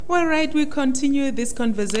All right, we continue this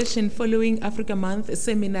conversation following Africa Month, a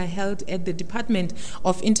seminar held at the Department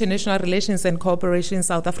of International Relations and Cooperation in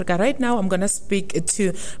South Africa. Right now, I'm going to speak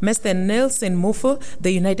to Mr. Nelson Muffuh,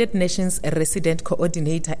 the United Nations Resident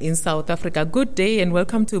Coordinator in South Africa. Good day and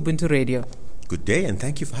welcome to Ubuntu Radio. Good day and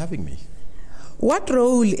thank you for having me. What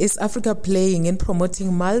role is Africa playing in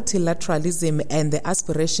promoting multilateralism and the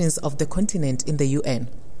aspirations of the continent in the UN?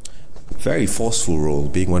 Very forceful role,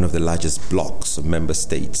 being one of the largest blocs of member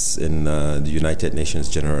states in the United Nations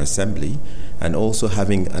General Assembly, and also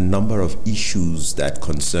having a number of issues that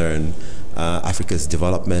concern Africa's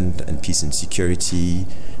development and peace and security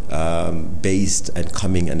based and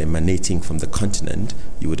coming and emanating from the continent.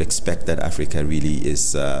 You would expect that Africa really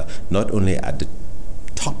is not only at the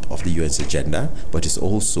top of the UN's agenda, but is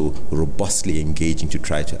also robustly engaging to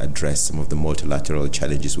try to address some of the multilateral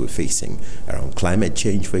challenges we're facing around climate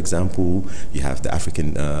change, for example. You have the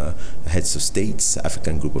African heads of states,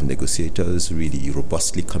 African group of negotiators really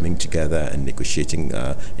robustly coming together and negotiating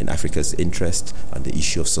in Africa's interest on the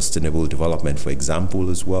issue of sustainable development, for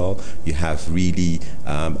example, as well. You have really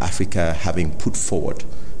Africa having put forward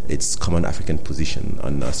its common African position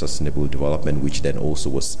on sustainable development, which then also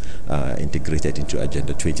was integrated into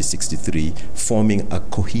Agenda 2063, forming a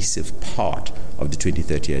cohesive part of the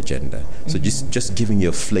 2030 agenda. So just giving you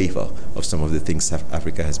a flavor of some of the things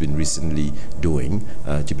Africa has been recently doing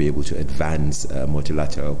to be able to advance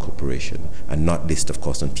multilateral cooperation, and not least, of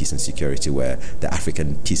course, on peace and security, where the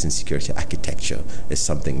African peace and security architecture is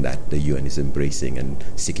something that the UN is embracing and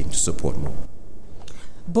seeking to support more.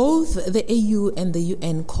 Both the AU and the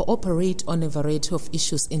UN cooperate on a variety of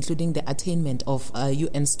issues, including the attainment of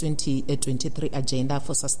UN's 2023 Agenda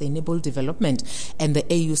for Sustainable Development and the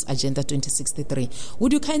AU's Agenda 2063.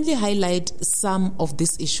 Would you kindly highlight some of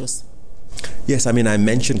these issues? Yes, I mean, I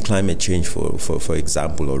mentioned climate change, for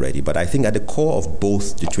example, already, but I think at the core of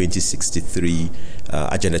both the 2063,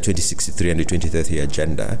 Agenda 2063 and the 2030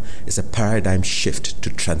 Agenda is a paradigm shift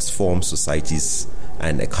to transform societies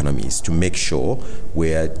and economies, to make sure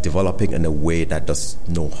we're developing in a way that does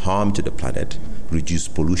no harm to the planet, reduce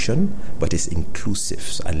pollution, but is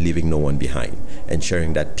inclusive and leaving no one behind,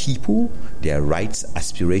 ensuring that people, their rights,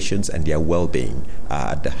 aspirations, and their well-being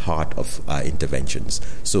are at the heart of our interventions.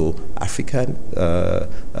 So the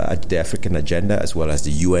African agenda, as well as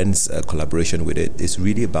the UN's collaboration with it, is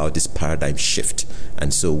really about this paradigm shift.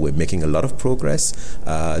 And so we're making a lot of progress.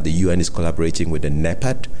 The UN is collaborating with the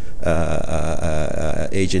NEPAD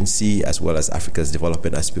agency, as well as Africa's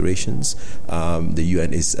development aspirations. The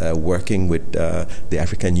UN is working with the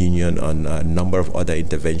African Union on a number of other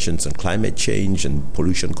interventions on climate change and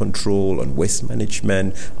pollution control, on waste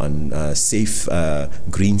management, on safe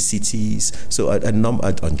green cities, so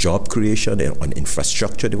on job creation, on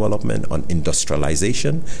infrastructure development, on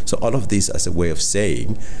industrialization. So all of this as a way of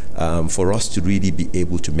saying, for us to really be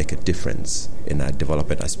able to make a difference in our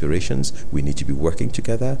development aspirations, we need to be working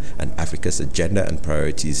together, and Africa's agenda and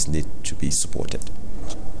priorities need to be supported.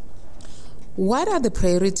 What are the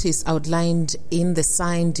priorities outlined in the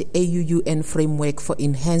signed AU-UN framework for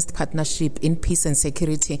enhanced partnership in peace and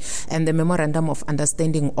security and the Memorandum of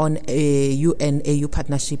Understanding on UN-AU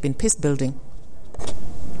partnership in peace building?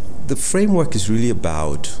 The framework is really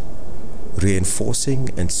about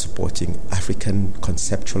reinforcing and supporting African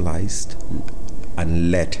conceptualized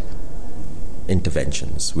and led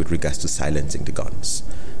interventions with regards to silencing the guns,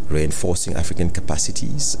 reinforcing African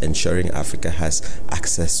capacities, ensuring Africa has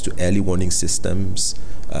access to early warning systems,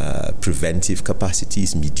 preventive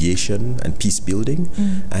capacities, mediation and peace building,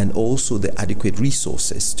 and also the adequate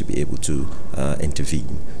resources to be able to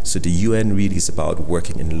intervene. So the UN really is about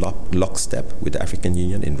working in lockstep with the African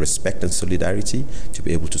Union in respect and solidarity to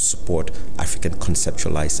be able to support African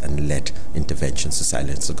conceptualized and led interventions to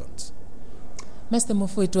silence the guns. Mr.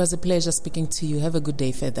 Muffuh, it was a pleasure speaking to you. Have a good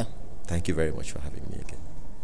day further. Thank you very much for having me.